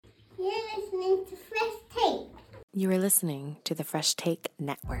You're listening to Fresh Take. You are listening to the Fresh Take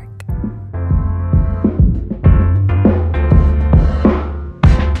Network.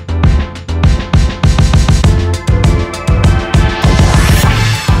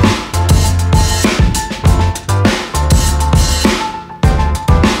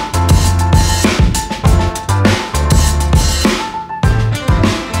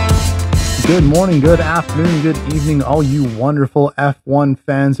 Good morning, good afternoon, good evening, all you wonderful F1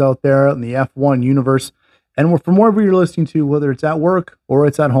 fans out there in the F1 universe. And from wherever you're listening to, whether it's at work or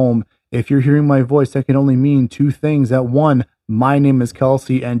it's at home, if you're hearing my voice, that can only mean two things. That one, my name is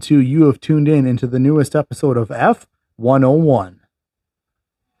Kelsey, and two, you have tuned in into the newest episode of F101.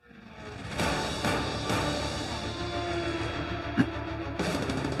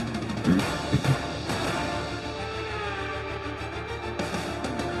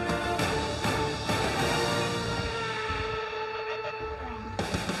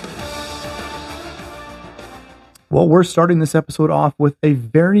 Well, we're starting this episode off with a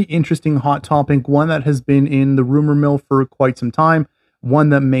very interesting hot topic, one that has been in the rumor mill for quite some time,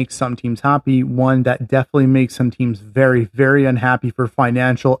 one that makes some teams happy, one that definitely makes some teams very, very unhappy for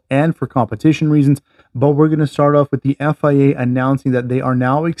financial and for competition reasons. But we're going to start off with the FIA announcing that they are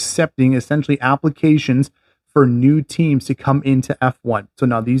now accepting essentially applications for new teams to come into F1. So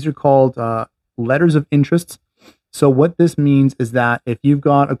now these are called letters of interest. So what this means is that if you've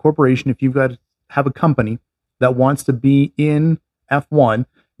got a corporation, if you've got have a company that wants to be in F1,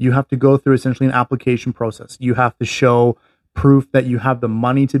 you have to go through essentially an application process. You have to show proof that you have the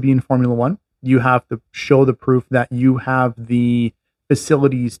money to be in Formula One. You have to show the proof that you have the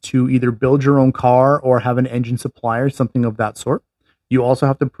facilities to either build your own car or have an engine supplier, something of that sort. You also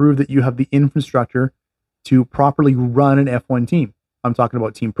have to prove that you have the infrastructure to properly run an F1 team. I'm talking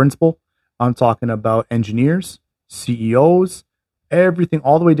about team principal. I'm talking about engineers, CEOs, everything,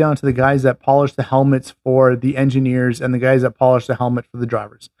 all the way down to the guys that polish the helmets for the engineers and the guys that polish the helmet for the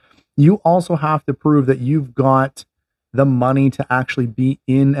drivers. You also have to prove that you've got the money to actually be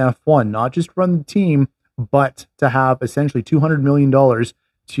in F1, not just run the team, but to have essentially $200 million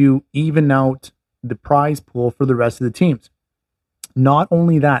to even out the prize pool for the rest of the teams. Not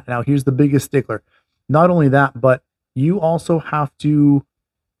only that, now here's the biggest stickler. Not only that, but you also have to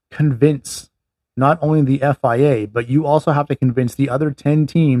convince not only the FIA, but you also have to convince the other 10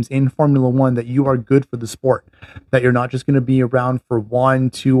 teams in Formula One that you are good for the sport, that you're not just going to be around for 1,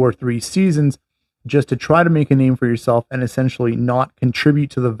 2, or 3 seasons just to try to make a name for yourself and essentially not contribute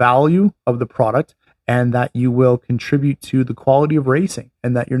to the value of the product, and that you will contribute to the quality of racing,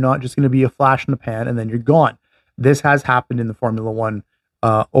 and that you're not just going to be a flash in the pan and then you're gone. This has happened in the Formula One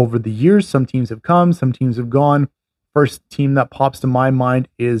over the years. Some teams have come, some teams have gone. First team that pops to my mind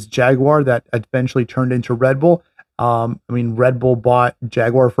is Jaguar, that eventually turned into Red Bull. Red Bull bought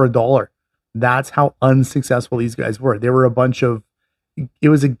Jaguar for $1. That's how unsuccessful these guys were. They were it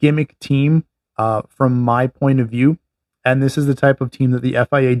was a gimmick team from my point of view. And this is the type of team that the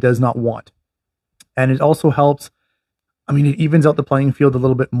FIA does not want. And it also helps, it evens out the playing field a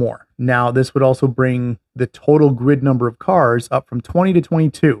little bit more. Now, this would also bring the total grid number of cars up from 20 to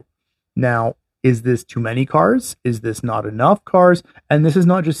 22. Now, is this too many cars? Is this not enough cars? And this is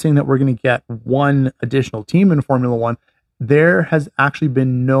not just saying that we're going to get one additional team in Formula One. There has actually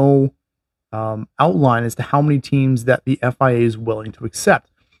been no outline as to how many teams that the FIA is willing to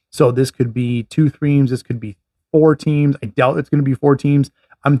accept. So this could be 2 teams. This could be 4 teams. I doubt it's going to be 4 teams.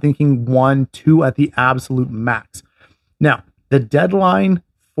 I'm thinking 1, 2 at the absolute max. Now, the deadline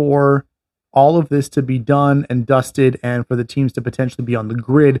for all of this to be done and dusted and for the teams to potentially be on the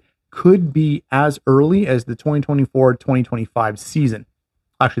grid could be as early as the 2024-2025 season.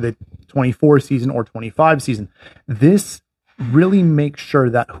 Actually, the 24 season or 25 season. This really makes sure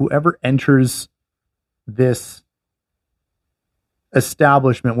that whoever enters this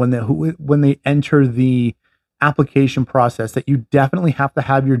establishment, when they enter the application process, that you definitely have to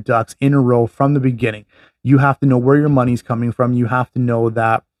have your ducks in a row from the beginning. You have to know where your money's coming from. You have to know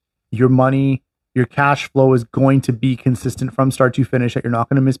that your cash flow is going to be consistent from start to finish, that you're not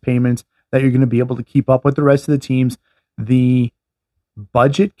going to miss payments, that you're going to be able to keep up with the rest of the teams. The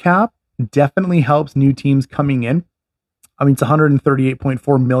budget cap definitely helps new teams coming in. It's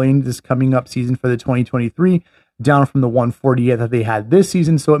 $138.4 million this coming up season for the 2023, down from the $148 that they had this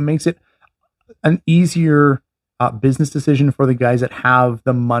season. So it makes it an easier business decision for the guys that have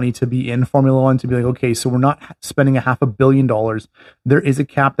the money to be in Formula One, to be like, okay, so we're not spending $500 million. There is a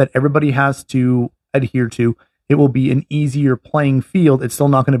cap that everybody has to adhere to. It will be an easier playing field. It's still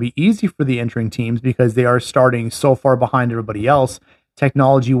not going to be easy for the entering teams because they are starting so far behind everybody else.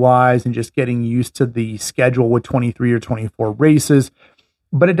 technology wise and just getting used to the schedule with 23 or 24 races.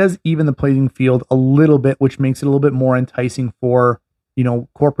 but it does even the playing field a little bit, which makes it a little bit more enticing for,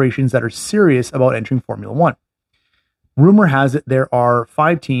 corporations that are serious about entering Formula One. Rumor has it there are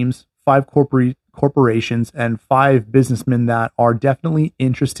 5 teams, 5 corporations, and 5 businessmen that are definitely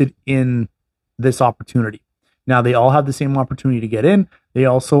interested in this opportunity. Now, they all have the same opportunity to get in. They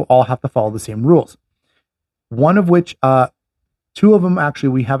also all have to follow the same rules. One of which, 2 of them, actually,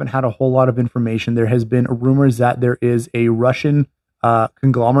 we haven't had a whole lot of information. There has been rumors that there is a Russian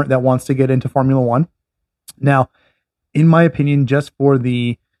conglomerate that wants to get into Formula One. Now, in my opinion, just for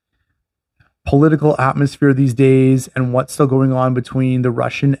the political atmosphere these days and what's still going on between the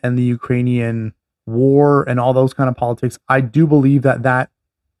Russian and the Ukrainian war and all those kind of politics, I do believe that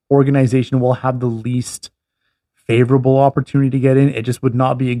organization will have the least favorable opportunity to get in. It just would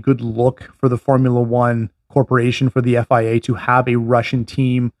not be a good look for the Formula One corporation, for the FIA, to have a Russian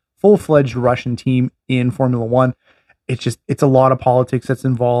team, full-fledged Russian team in Formula One. It's a lot of politics that's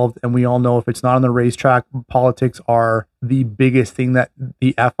involved, and we all know if it's not on the racetrack, politics are the biggest thing that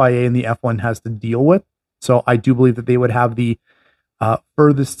the FIA and the F1 has to deal with. So I do believe that they would have the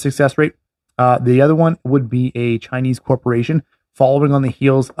furthest success rate. The other one would be a Chinese corporation, following on the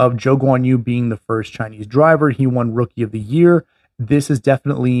heels of Zhou Guanyu being the first Chinese driver. He won Rookie of the Year. This is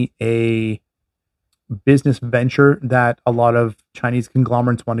definitely a business venture that a lot of Chinese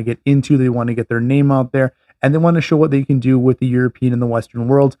conglomerates want to get into. They want to get their name out there, and they want to show what they can do with the European and the Western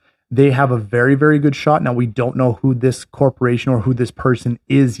world. They have a very, very good shot. Now, we don't know who this corporation or who this person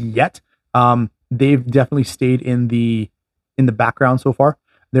is yet. They've definitely stayed in the background so far.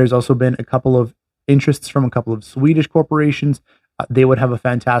 There's also been a couple of interests from a couple of Swedish corporations. They would have a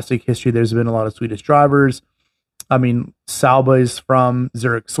fantastic history. There's been a lot of Swedish drivers. I mean, Sauber is from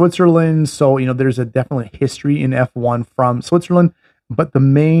Zurich, Switzerland. So, there's a definitely history in F1 from Switzerland. But the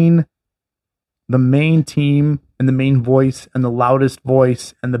main team and the main voice and the loudest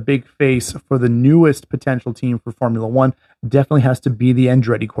voice and the big face for the newest potential team for Formula One definitely has to be the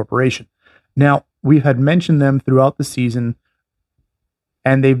Andretti Corporation. Now, we've had mentioned them throughout the season,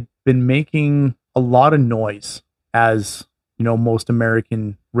 and they've been making a lot of noise, as most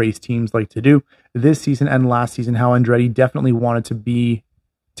American race teams like to do this season and last season, how Andretti definitely wanted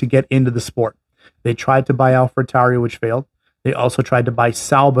to get into the sport. They tried to buy AlphaTauri, which failed. They also tried to buy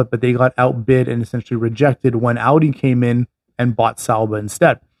Sauber, but they got outbid and essentially rejected when Audi came in and bought Sauber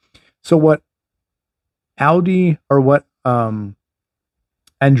instead. So what Andretti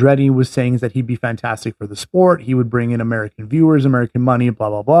was saying is that he'd be fantastic for the sport. He would bring in American viewers, American money, blah,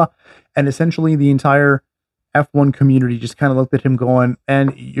 blah, blah. And essentially the entire F1 community just kind of looked at him going,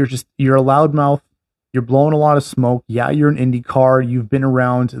 and you're a loudmouth. You're blowing a lot of smoke. Yeah, you're an IndyCar. You've been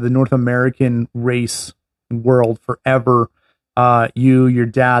around the North American race world forever. Your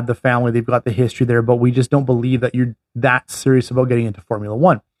dad, the family, they've got the history there, but we just don't believe that you're that serious about getting into Formula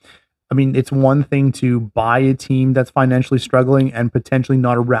One. I mean, it's one thing to buy a team that's financially struggling and potentially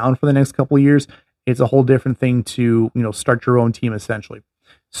not around for the next couple of years. It's a whole different thing to, start your own team essentially.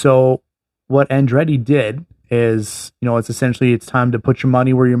 So what Andretti did is, it's time to put your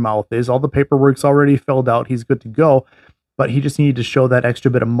money where your mouth is. All the paperwork's already filled out. He's good to go, but he just needed to show that extra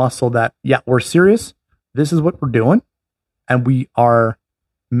bit of muscle that, yeah, we're serious. This is what we're doing. And we are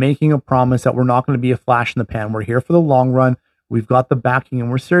making a promise that we're not going to be a flash in the pan. We're here for the long run. We've got the backing and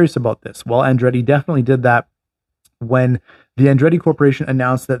we're serious about this. Well, Andretti definitely did that when the Andretti Corporation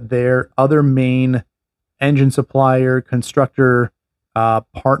announced that their other main engine supplier, constructor,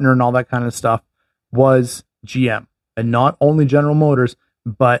 partner, and all that kind of stuff was GM. And not only General Motors,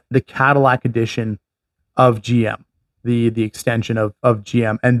 but the Cadillac edition of GM, the extension of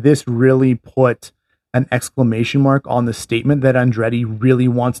GM. And this really put an exclamation mark on the statement that Andretti really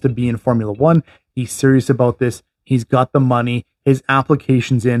wants to be in Formula One. He's serious about this. He's got the money, his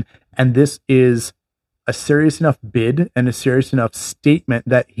application's in, and this is a serious enough bid and a serious enough statement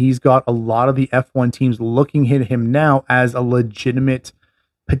that he's got a lot of the F1 teams looking at him now as a legitimate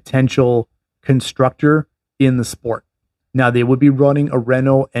potential constructor in the sport. Now, they would be running a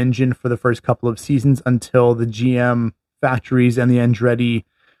Renault engine for the first couple of seasons until the GM factories and the Andretti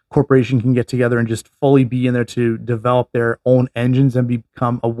Corporation can get together and just fully be in there to develop their own engines and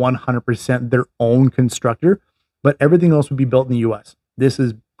become a 100% their own constructor. But everything else would be built in the US. This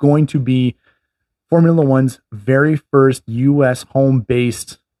is going to be Formula One's very first US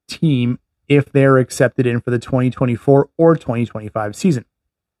home-based team if they're accepted in for the 2024 or 2025 season.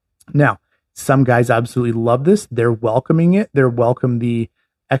 Now, some guys absolutely love this. They're welcoming it. They're welcome the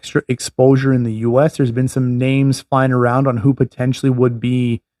extra exposure in the US. There's been some names flying around on who potentially would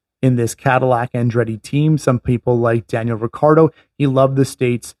be in this Cadillac Andretti team. Some people like Daniel Ricciardo. He loved the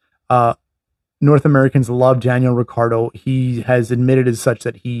States. North Americans love Daniel Ricciardo. He has admitted as such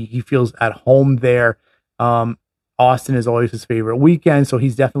that he feels at home there. Austin is always his favorite weekend, so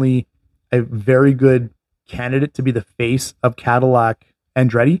he's definitely a very good candidate to be the face of Cadillac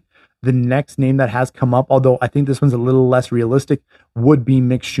Andretti. The next name that has come up, although I think this one's a little less realistic, would be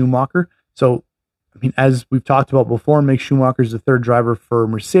Mick Schumacher. So, I mean, as we've talked about before, Mick Schumacher is the third driver for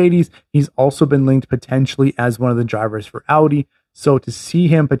Mercedes. He's also been linked potentially as one of the drivers for Audi. So to see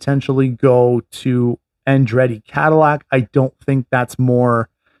him potentially go to Andretti Cadillac, I don't think that's going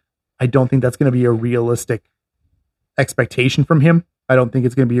to be a realistic expectation from him. I don't think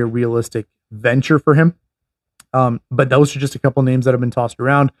it's going to be a realistic venture for him. But those are just a couple names that have been tossed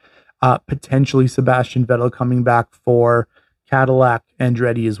around. Potentially Sebastian Vettel coming back for Cadillac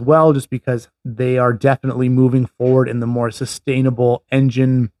Andretti as well, just because they are definitely moving forward in the more sustainable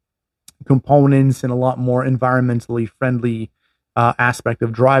engine components and a lot more environmentally friendly aspect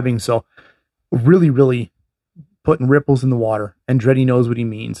of driving. So really, really putting ripples in the water. Andretti knows what he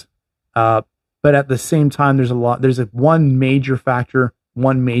means. But at the same time, there's one major factor,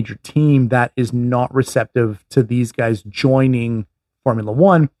 one major team that is not receptive to these guys joining Formula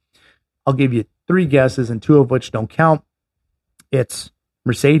One. I'll give you 3 guesses, and 2 of which don't count. It's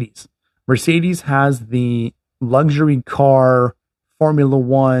Mercedes. Mercedes has the luxury car Formula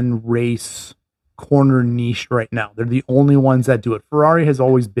One race corner niche right now. They're the only ones that do it. Ferrari has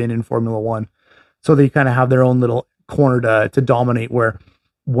always been in Formula One, so they kind of have their own little corner to dominate, where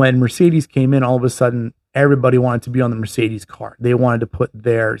when Mercedes came in, all of a sudden, everybody wanted to be on the Mercedes car. They wanted to put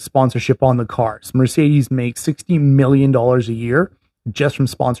their sponsorship on the cars. Mercedes makes $60 million a year just from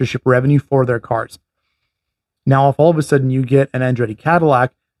sponsorship revenue for their cars. Now, if all of a sudden you get an Andretti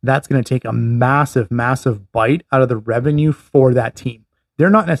Cadillac, that's going to take a massive, massive bite out of the revenue for that team. They're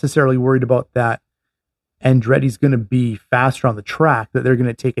not necessarily worried about that Andretti's going to be faster on the track, that they're going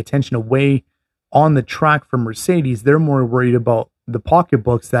to take attention away on the track from Mercedes. They're more worried about the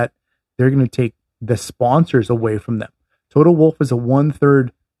pocketbooks, that they're going to take the sponsors away from them. Toto Wolff is a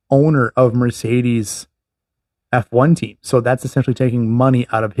 1/3 owner of Mercedes F1 team. So that's essentially taking money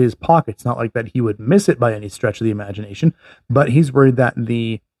out of his pockets. Not like that he would miss it by any stretch of the imagination, but he's worried that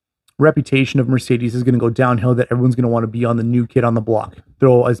the reputation of Mercedes is going to go downhill, that everyone's going to want to be on the new kid on the block.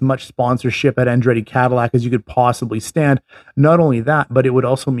 Throw as much sponsorship at Andretti Cadillac as you could possibly stand. Not only that, but it would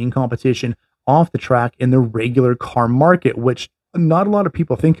also mean competition off the track in the regular car market, which not a lot of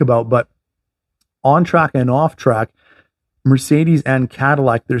people think about, but on track and off track, Mercedes and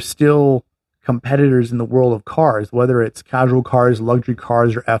Cadillac, they're still competitors in the world of cars, whether it's casual cars, luxury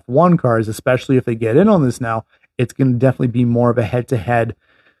cars, or F1 cars. Especially if they get in on this now, it's going to definitely be more of a head-to-head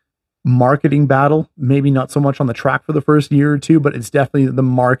marketing battle. Maybe not so much on the track for the first year or two, but it's definitely the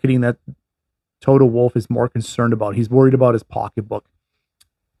marketing that Toto Wolff is more concerned about. He's worried about his pocketbook.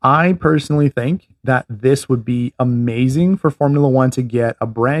 I personally think that this would be amazing for Formula One to get a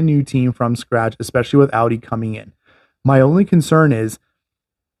brand new team from scratch, especially with Audi coming in. My only concern is,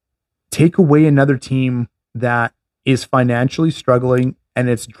 take away another team that is financially struggling and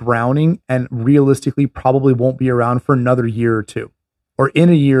it's drowning and realistically probably won't be around for another year or two, or in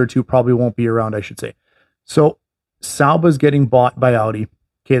a year or two probably won't be around, I should say. So Sauber's getting bought by Audi.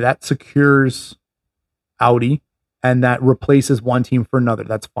 Okay, that secures Audi and that replaces one team for another.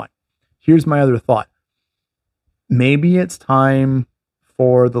 That's fine. Here's my other thought. Maybe it's time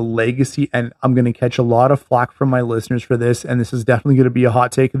for the legacy, and I'm going to catch a lot of flack from my listeners for this, and this is definitely going to be a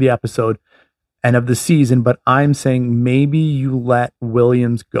hot take of the episode and of the season, but I'm saying maybe you let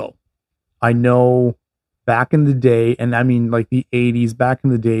Williams go. I know back in the day, and I mean like the 80s, back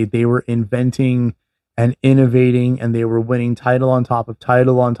in the day, they were inventing and innovating, and they were winning title on top of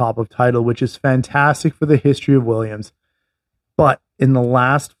title on top of title, which is fantastic for the history of Williams. But in the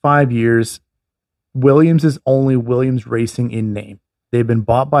last 5 years, Williams is only Williams Racing in name. They've been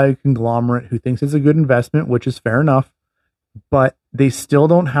bought by a conglomerate who thinks it's a good investment, which is fair enough, but they still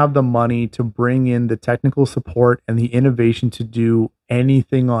don't have the money to bring in the technical support and the innovation to do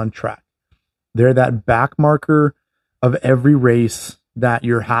anything on track. They're that back marker of every race that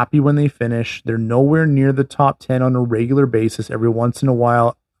you're happy when they finish. They're nowhere near the top 10 on a regular basis. Every once in a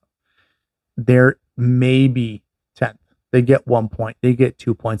while, they're maybe 10th. They get 1 point, they get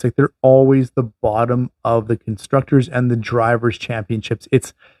 2 points. Like, they're always the bottom of the constructors and the drivers' championships.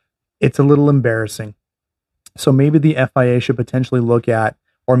 It's a little embarrassing. So maybe the FIA should potentially look at,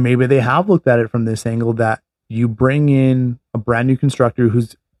 or maybe they have looked at it from this angle, that you bring in a brand new constructor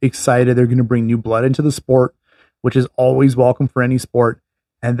who's excited. They're going to bring new blood into the sport, which is always welcome for any sport.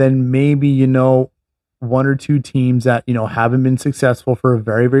 And then maybe, one or two teams that, haven't been successful for a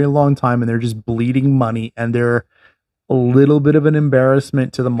very, very long time, and they're just bleeding money, and they're a little bit of an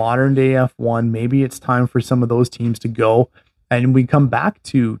embarrassment to the modern day F1. Maybe it's time for some of those teams to go and we come back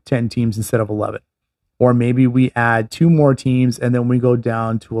to 10 teams instead of 11. Or maybe we add 2 more teams and then we go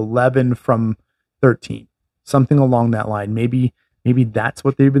down to 11 from 13. Something along that line. Maybe that's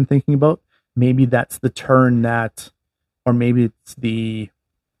what they've been thinking about. Maybe that's the turn that, or maybe it's the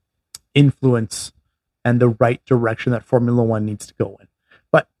influence and the right direction that Formula One needs to go in.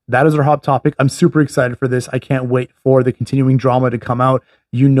 But that is our hot topic. I'm super excited for this. I can't wait for the continuing drama to come out.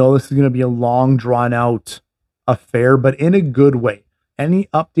 You know, this is going to be a long, drawn out affair, but in a good way. Any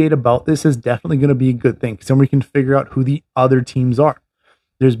update about this is definitely going to be a good thing because then we can figure out who the other teams are.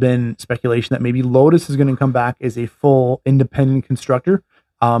 There's been speculation that maybe Lotus is going to come back as a full independent constructor.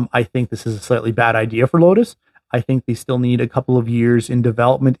 I think this is a slightly bad idea for Lotus. I think they still need a couple of years in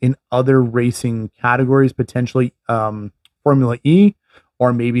development in other racing categories, potentially Formula E,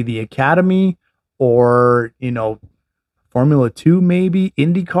 or maybe the Academy, or, you know, Formula 2, maybe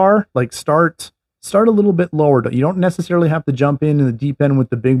IndyCar. Like start a little bit lower. You don't necessarily have to jump in the deep end with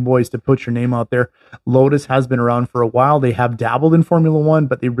the big boys to put your name out there. Lotus has been around for a while. They have dabbled in Formula One,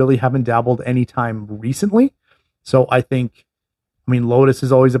 but they really haven't dabbled anytime recently. So I mean, Lotus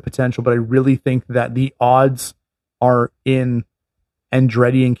is always a potential, but I really think that the odds are in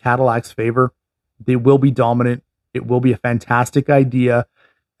Andretti and Cadillac's favor. They will be dominant. It will be a fantastic idea,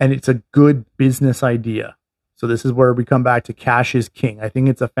 and it's a good business idea. So this is where we come back to cash is king. I think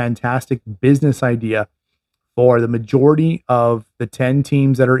it's a fantastic business idea for the majority of the 10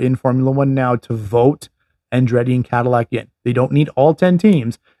 teams that are in Formula One now to vote Andretti and Cadillac in. They don't need all 10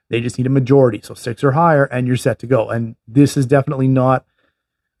 teams. They just need a majority. So 6 or higher, and you're set to go. And this is definitely not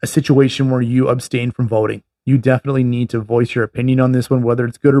a situation where you abstain from voting. You definitely need to voice your opinion on this one, whether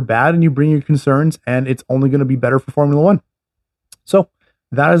it's good or bad, and you bring your concerns, and it's only going to be better for Formula One. So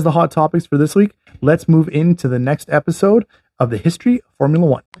that is the hot topics for this week. Let's move into the next episode of the history of Formula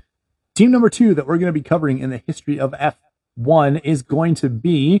One. Team number 2 that we're going to be covering in the history of F1 is going to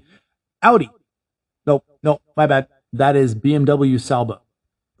be Audi. No, my bad. That is BMW Sauber.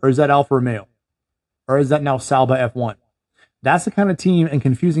 Or is that Alfa Romeo? Or is that now Sauber F1? That's the kind of team and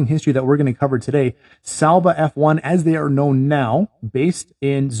confusing history that we're going to cover today. Sauber F1, as they are known now, based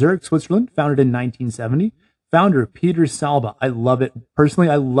in Zurich, Switzerland, founded in 1970. Founder Peter Sauber. I love it. Personally,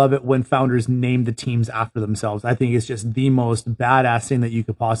 I love it when founders name the teams after themselves. I think it's just the most badass thing that you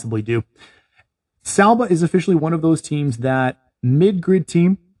could possibly do. Sauber is officially one of those teams that mid-grid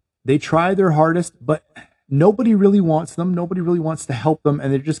team. They try their hardest, but nobody really wants them. Nobody really wants to help them,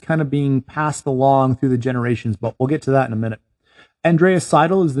 and they're just kind of being passed along through the generations, but we'll get to that in a minute. Andreas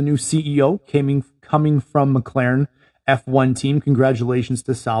Seidel is the new CEO, coming from McLaren F1 team. Congratulations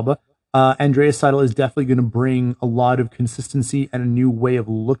to Sauber. Andreas Seidel is definitely going to bring a lot of consistency and a new way of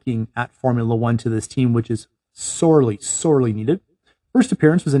looking at Formula One to this team, which is sorely needed. First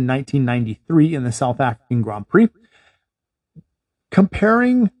appearance was in 1993 in the South African Grand Prix.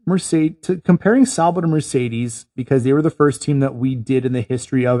 Comparing Sauber to Mercedes, because they were the first team that we did in the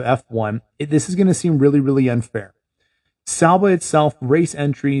history of F1, this is going to seem really, really unfair. Sauber itself, race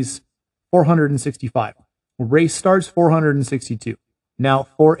entries, 465. Race starts, 462. Now,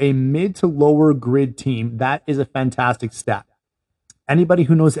 for a mid to lower grid team, that is a fantastic stat. Anybody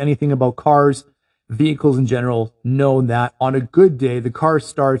who knows anything about cars, vehicles in general, know that on a good day, the car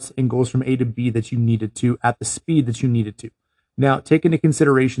starts and goes from A to B that you need it to at the speed that you need it to. Now, take into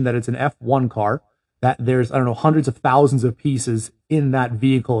consideration that it's an F1 car, that there's, hundreds of thousands of pieces in that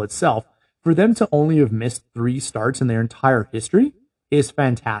vehicle itself. For them to only have missed 3 starts in their entire history is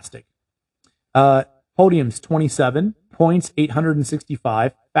fantastic. Podiums, 27. Points,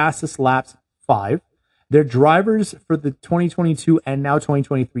 865. Fastest laps, 5. Their drivers for the 2022 and now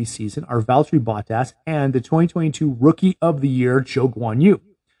 2023 season are Valtteri Bottas and the 2022 Rookie of the Year, Zhou Guanyu.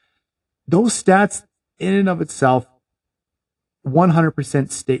 Those stats in and of itself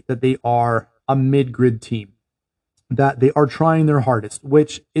 100% state that they are a mid-grid team, that they are trying their hardest,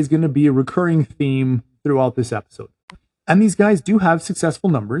 which is going to be a recurring theme throughout this episode. And these guys do have successful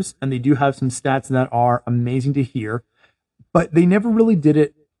numbers, and they do have some stats that are amazing to hear, but they never really did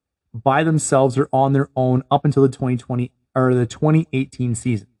it by themselves or on their own up until the 2020 or the 2018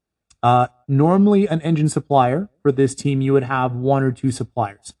 season. Normally, an engine supplier for this team, you would have 1 or 2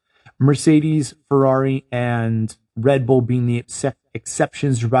 suppliers. Mercedes, Ferrari, and Red Bull being the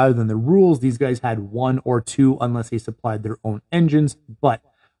exceptions rather than the rules. These guys had 1 or 2 unless they supplied their own engines. But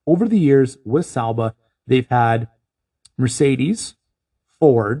over the years with Sauber, they've had Mercedes,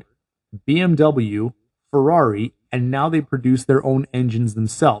 Ford, BMW, Ferrari, and now they produce their own engines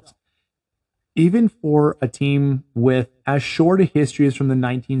themselves. Even for a team with as short a history as from the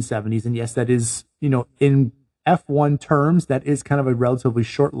 1970s, and yes, that is, in F1 terms, that is kind of a relatively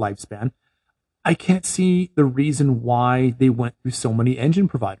short lifespan. I can't see the reason why they went through so many engine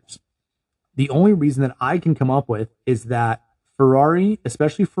providers. The only reason that I can come up with is that Ferrari,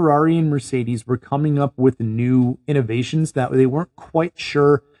 especially Ferrari and Mercedes, were coming up with new innovations that they weren't quite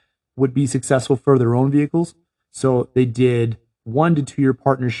sure would be successful for their own vehicles. So they did 1 to 2 year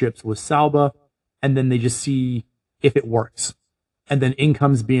partnerships with Sauber, and then they just see if it works. And then in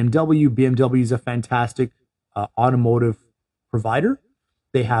comes BMW. BMW is a fantastic automotive provider.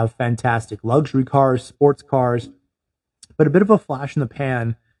 They have fantastic luxury cars, sports cars, but a bit of a flash in the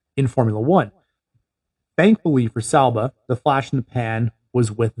pan in Formula One. Thankfully for Sauber, the flash in the pan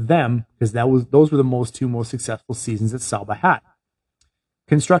was with them because those were the two most successful seasons that Sauber had.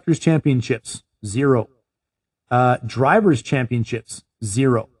 Constructors Championships, 0. Drivers Championships,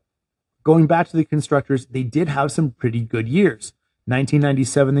 0. Going back to the constructors, they did have some pretty good years.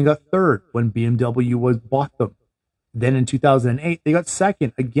 1997, they got 3rd when BMW bought them. Then in 2008, they got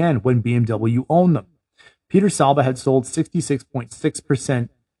 2nd again when BMW owned them. Peter Sauber had sold 66.6%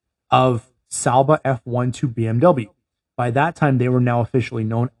 of Sauber F1 to BMW. By that time, they were now officially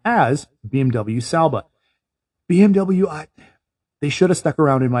known as BMW Sauber. BMW, they should have stuck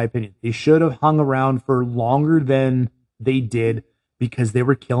around, in my opinion. They should have hung around for longer than they did because they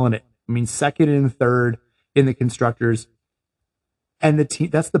were killing it. I mean, 2nd and 3rd in the constructors. And the team,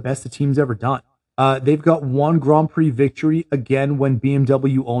 that's the best the team's ever done. They've got 1 Grand Prix victory again when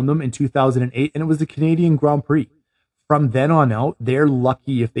BMW owned them in 2008, and it was the Canadian Grand Prix. From then on out, they're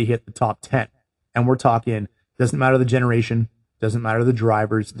lucky if they hit the top 10. And we're talking, doesn't matter the generation, doesn't matter the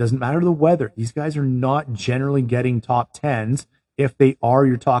drivers, doesn't matter the weather. These guys are not generally getting top 10s. If they are,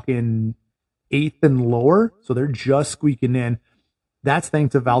 you're talking 8th and lower, so they're just squeaking in. That's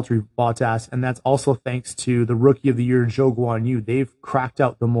thanks to Valtteri Bottas, and that's also thanks to the Rookie of the Year, Zhou Guanyu. They've cracked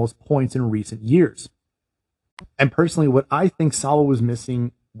out the most points in recent years. And personally, what I think Sauber was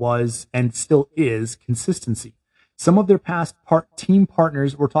missing was, and still is, consistency. Some of their past team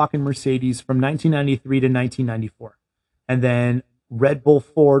partners, we're talking Mercedes from 1993 to 1994, and then Red Bull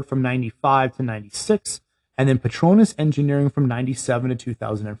Ford from 95 to 96, and then Petronas Engineering from 97 to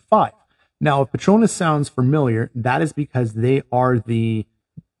 2005. Now, if Petronas sounds familiar, that is because they are the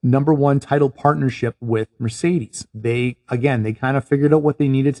 #1 title partnership with Mercedes. They kind of figured out what they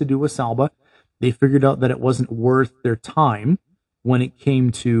needed to do with Sauber. They figured out that it wasn't worth their time when it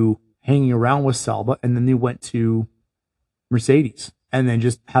came to hanging around with Sauber, and then they went to Mercedes and then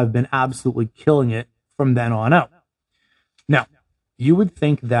just have been absolutely killing it from then on out. Now, you would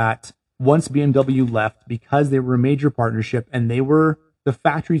think that once BMW left, because they were a major partnership and they were the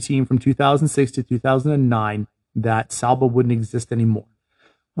factory team from 2006 to 2009, that Sauber wouldn't exist anymore.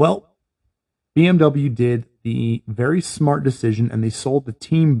 Well, BMW did the very smart decision and they sold the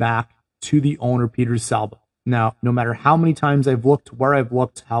team back to the owner, Peter Sauber. Now, no matter how many times I've looked, where I've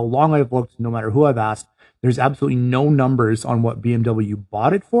looked, how long I've looked, no matter who I've asked, there's absolutely no numbers on what BMW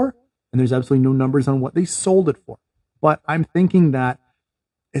bought it for, and there's absolutely no numbers on what they sold it for. But I'm thinking that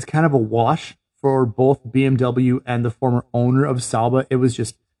it's kind of a wash for both BMW and the former owner of Sauber. It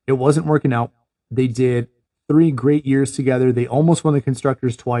wasn't working out. They did 3 great years together. They almost won the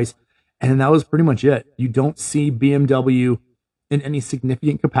constructors twice, and that was pretty much it. You don't see BMW in any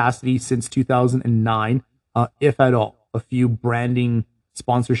significant capacity since 2009, if at all. A few branding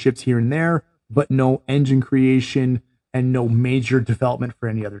sponsorships here and there, but no engine creation and no major development for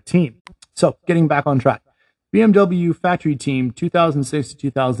any other team. So getting back on track, BMW factory team 2006 to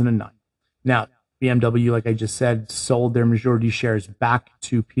 2009. Now, BMW, like I just said, sold their majority shares back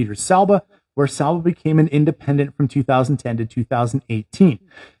to Peter Sauber, where Sauber became an independent from 2010 to 2018.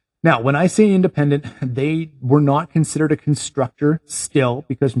 Now, when I say independent, they were not considered a constructor still,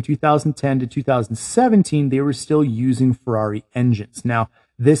 because from 2010 to 2017, they were still using Ferrari engines. Now,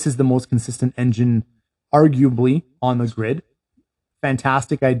 this is the most consistent engine, arguably, on the grid.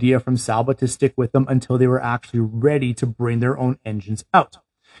 Fantastic idea from Sauber to stick with them until they were actually ready to bring their own engines out.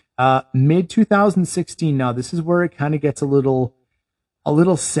 Mid 2016, now this is where it kind of gets a little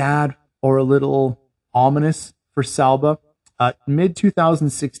sad or a little ominous for Sauber. Mid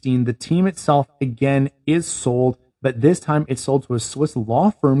 2016, the team itself again is sold, but this time it's sold to a Swiss law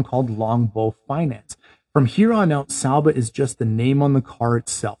firm called Longbow Finance. From here on out, Sauber is just the name on the car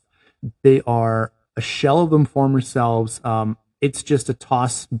itself. They are a shell of them former selves. It's just a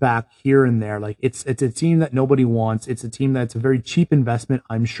toss back here and there. Like it's a team that nobody wants. It's a team that's a very cheap investment.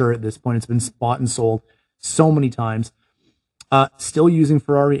 I'm sure at this point it's been bought and sold so many times. Still using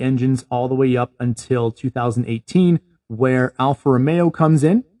Ferrari engines all the way up until 2018, where Alfa Romeo comes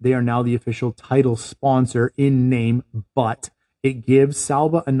in. They are now the official title sponsor in name, but It gives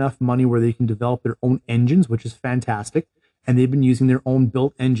Salba enough money where they can develop their own engines, which is fantastic. And they've been using their own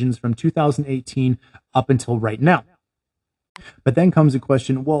built engines from 2018 up until right now. But then comes the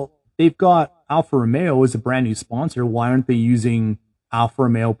question, well, they've got Alfa Romeo as a brand new sponsor. Why aren't they using Alfa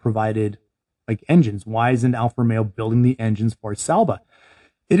Romeo provided like engines? Why isn't Alfa Romeo building the engines for Salba?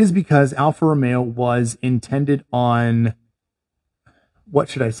 It is because Alfa Romeo was intended on, what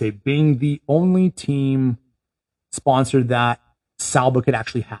should I say, being the only team sponsor that Salba could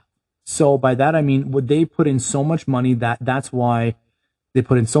actually have. So by that, I mean, would they put in so much money that's why they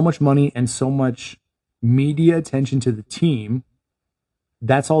put in so much money and so much media attention to the team.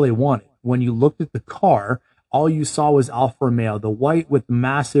 That's all they wanted. When you looked at the car, all you saw was Alfa Romeo, the white with the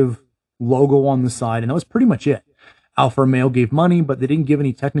massive logo on the side, and that was pretty much it. Alfa Romeo gave money, but they didn't give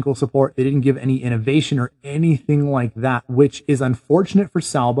any technical support. They didn't give any innovation or anything like that, which is unfortunate for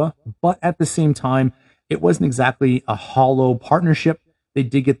Salba, but at the same time, it wasn't exactly a hollow partnership. They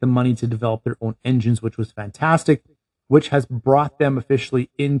did get the money to develop their own engines, which was fantastic, which has brought them officially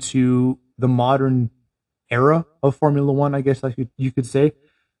into the modern era of Formula One, I guess you could say.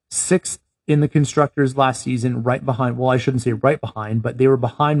 6th in the constructors last season, right behind, well, I shouldn't say right behind, but they were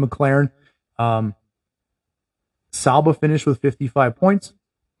behind McLaren. Salba finished with 55 points.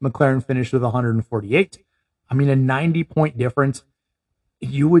 McLaren finished with 148. I mean, a 90-point difference.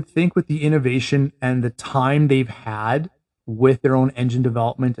 You would think with the innovation and the time they've had with their own engine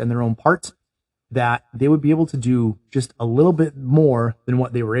development and their own parts, that they would be able to do just a little bit more than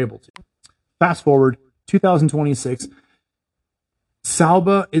what they were able to. Fast forward, 2026,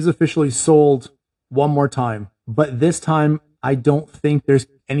 Salba is officially sold one more time, but this time I don't think there's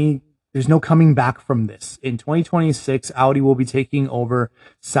no coming back from this. In 2026, Audi will be taking over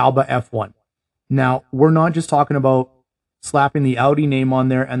Salba F1. Now, we're not just talking about slapping the Audi name on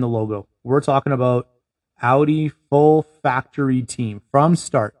there and the logo. We're talking about Audi full factory team from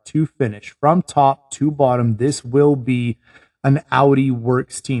start to finish, from top to bottom. This will be an Audi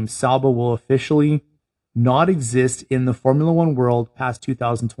Works team. Salba will officially not exist in the Formula One world past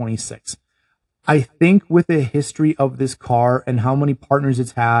 2026. I think with the history of this car and how many partners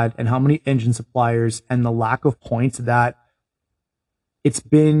it's had and how many engine suppliers and the lack of points, that it's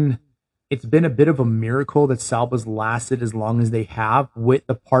been a bit of a miracle that Salba's lasted as long as they have with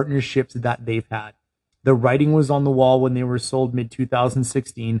the partnerships that they've had. The writing was on the wall when they were sold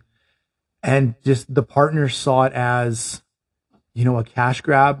mid-2016, and just the partners saw it as, a cash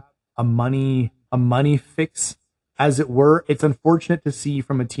grab, a money fix, as it were. It's unfortunate to see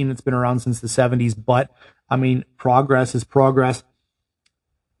from a team that's been around since the 70s, but I mean, progress is progress.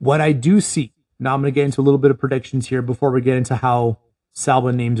 What I do see, now I'm going to get into a little bit of predictions here before we get into how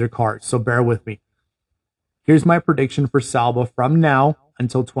Salba names their cars, so bear with me. Here's my prediction for Salba from now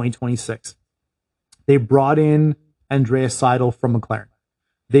until 2026. They brought in Andreas Seidel from McLaren.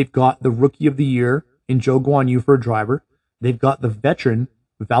 They've got the rookie of the year in Zhou Guanyu for a driver. They've got the veteran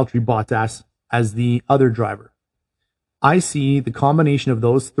Valtteri Bottas as the other driver. I see the combination of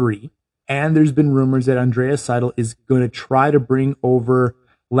those three, and there's been rumors that Andreas Seidel is going to try to bring over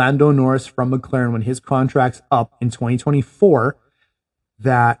Lando Norris from McLaren when his contract's up in 2024,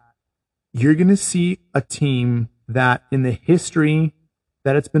 that you're going to see a team that in the history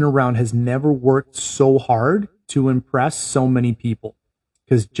that it's been around has never worked so hard to impress so many people.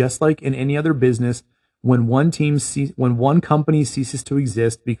 Because just like in any other business, when one company ceases to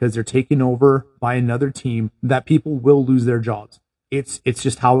exist because they're taken over by another team, that people will lose their jobs. It's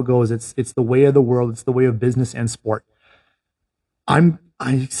just how it goes. It's the way of the world. It's the way of business and sport.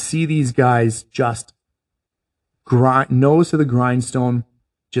 I see these guys just nose to the grindstone,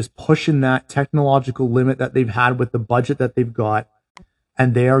 just pushing that technological limit that they've had with the budget that they've got.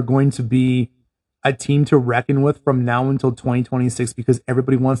 And they are going to be a team to reckon with from now until 2026, because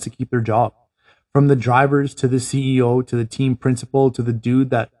everybody wants to keep their job. From the drivers to the CEO to the team principal to the dude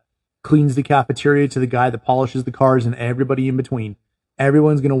that cleans the cafeteria to the guy that polishes the cars and everybody in between.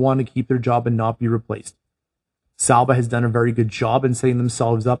 Everyone's going to want to keep their job and not be replaced. Salba has done a very good job in setting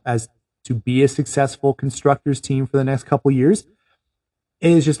themselves up as to be a successful constructors team for the next couple of years.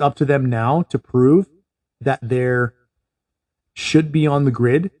 It is just up to them now to prove that they're should be on the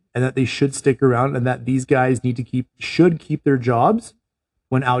grid and that they should stick around, and that these guys should keep their jobs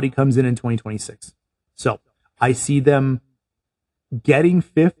when Audi comes in 2026. So I see them getting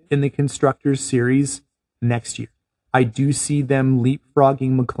 5th in the Constructors Series next year. I do see them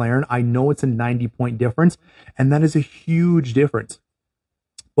leapfrogging McLaren. I know it's a 90-point difference, and that is a huge difference.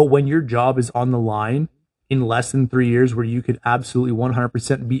 But when your job is on the line in less than 3 years, where you could absolutely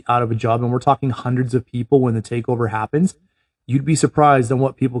 100% be out of a job, and we're talking hundreds of people when the takeover happens, you'd be surprised on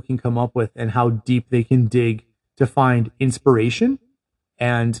what people can come up with and how deep they can dig to find inspiration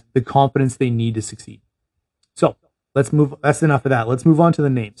and the confidence they need to succeed. So let's move. That's enough of that. Let's move on to the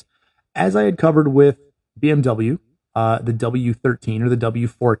names. As I had covered with BMW, the W13 or the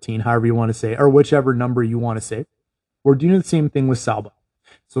W14, however you want to say, or whichever number you want to say, we're doing the same thing with Sauber.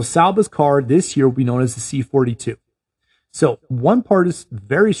 So Sauber's car this year will be known as the C42. So one part is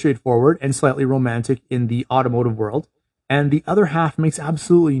very straightforward and slightly romantic in the automotive world, and the other half makes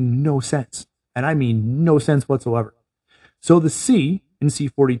absolutely no sense. And I mean no sense whatsoever. So the C in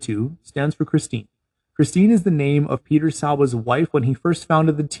C42 stands for Christine. Christine is the name of Peter Sauber's wife when he first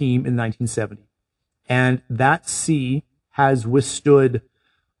founded the team in 1970. And that C has withstood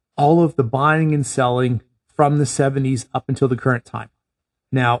all of the buying and selling from the 70s up until the current time.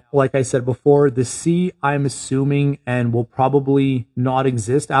 Now, like I said before, the C, I'm assuming, and will probably not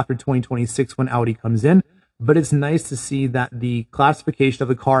exist after 2026 when Audi comes in, but it's nice to see that the classification of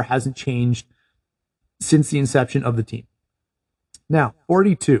the car hasn't changed since the inception of the team. Now,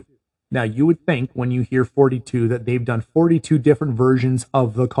 42. Now, you would think when you hear 42 that they've done 42 different versions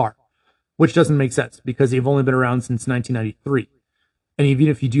of the car, which doesn't make sense because they've only been around since 1993. And even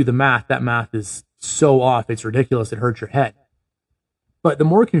if you do the math, that math is so off, it's ridiculous, it hurts your head. But the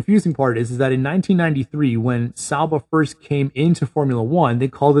more confusing part is that in 1993, when Sauber first came into Formula One, they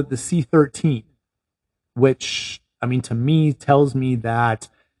called it the C13, which, I mean, to me, tells me that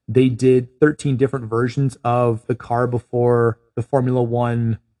they did 13 different versions of the car before the Formula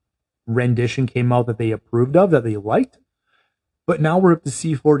One rendition came out that they approved of, that they liked. But now we're up to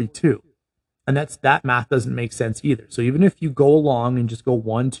C42. And that math doesn't make sense either. So even if you go along and just go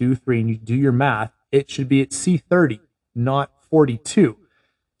 1, 2, 3, and you do your math, it should be at C30, not 42.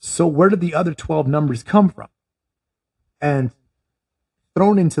 So where did the other 12 numbers come from? And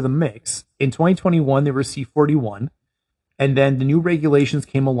thrown into the mix, in 2021, they were C41. And then the new regulations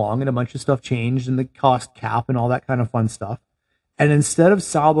came along and a bunch of stuff changed and the cost cap and all that kind of fun stuff. And instead of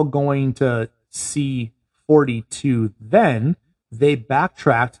Sauber going to C42 then, they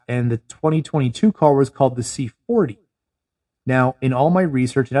backtracked and the 2022 car was called the C40. Now, in all my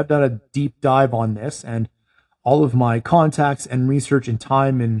research, and I've done a deep dive on this, and all of my contacts and research and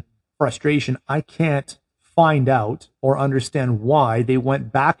time and frustration, I can't find out or understand why they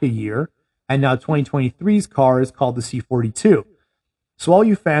went back a year and now 2023's car is called the C42. So all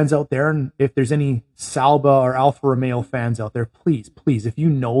you fans out there, and if there's any Sauber or Alfa Romeo fans out there, please, if you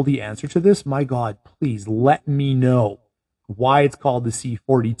know the answer to this, my God, please let me know why it's called the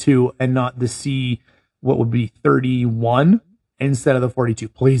C42 and not the C, what would be 31 instead of the 42.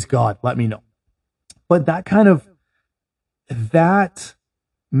 Please, God, let me know. But that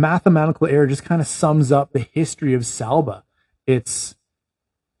mathematical error just kind of sums up the history of Sauber.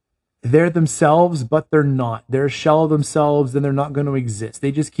 They're themselves, but they're not. They're a shell of themselves, and they're not going to exist.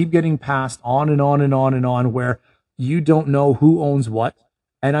 They just keep getting passed on and on and on and on, where you don't know who owns what.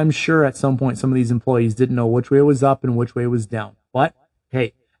 And I'm sure at some point some of these employees didn't know which way was up and which way was down. But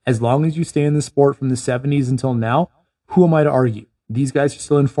hey, as long as you stay in the sport from the 70s until now, who am I to argue? These guys are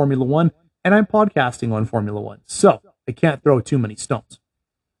still in Formula One, and I'm podcasting on Formula One. So I can't throw too many stones.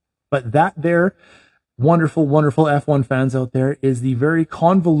 But that there, wonderful, wonderful F1 fans out there, is the very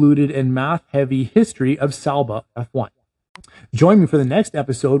convoluted and math-heavy history of Sauber F1. Join me for the next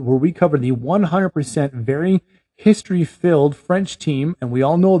episode where we cover the 100% very history-filled French team, and we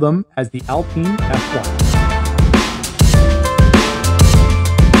all know them as the Alpine F1.